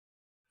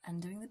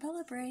And doing the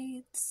Bella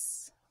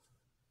braids.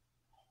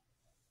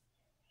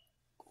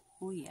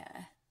 Oh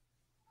yeah.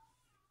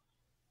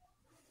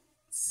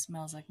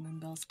 Smells like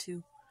moonbells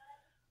too.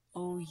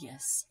 Oh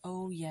yes.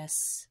 Oh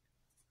yes.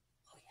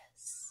 Oh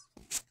yes.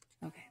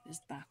 Okay, there's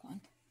the back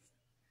one.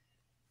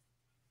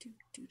 Do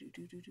do do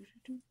do do do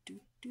do do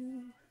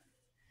do.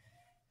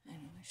 I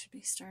know I should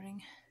be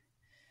starting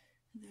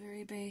at the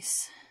very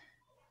base.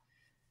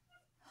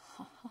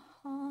 Ha ha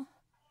ha.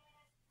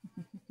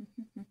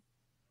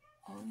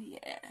 Oh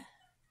yeah.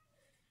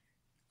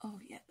 Oh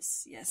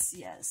yes, yes,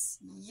 yes,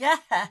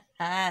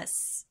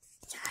 yes,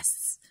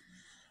 yes.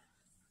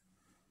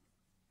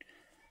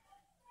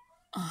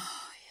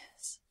 Oh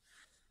yes.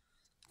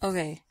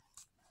 Okay.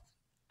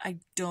 I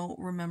don't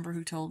remember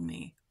who told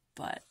me,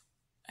 but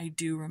I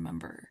do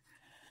remember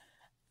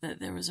that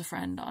there was a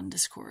friend on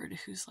Discord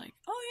who's like,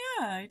 oh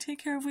yeah, I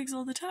take care of wigs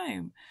all the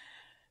time.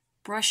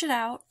 Brush it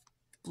out,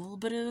 a little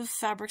bit of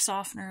fabric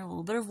softener, a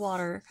little bit of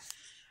water,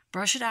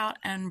 brush it out,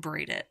 and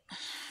braid it.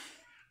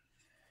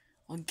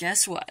 Well,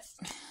 guess what?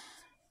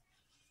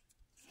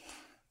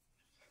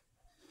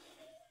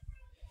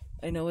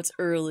 I know it's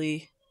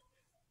early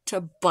to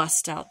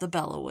bust out the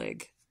Bella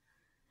wig,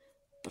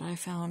 but I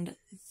found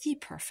the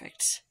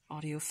perfect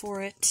audio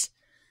for it,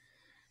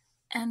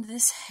 and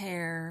this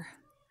hair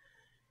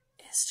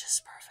is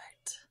just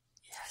perfect.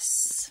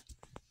 Yes.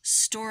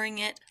 Storing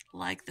it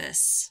like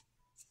this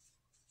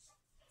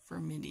for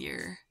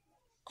mid-year.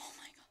 Oh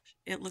my gosh.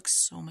 It looks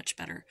so much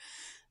better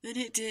than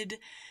it did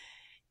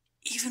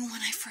even when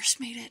I first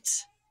made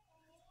it.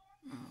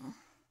 Oh,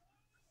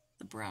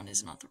 the brown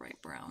is not the right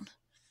brown.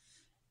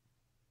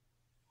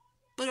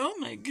 But oh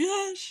my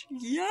gosh,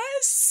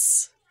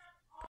 yes!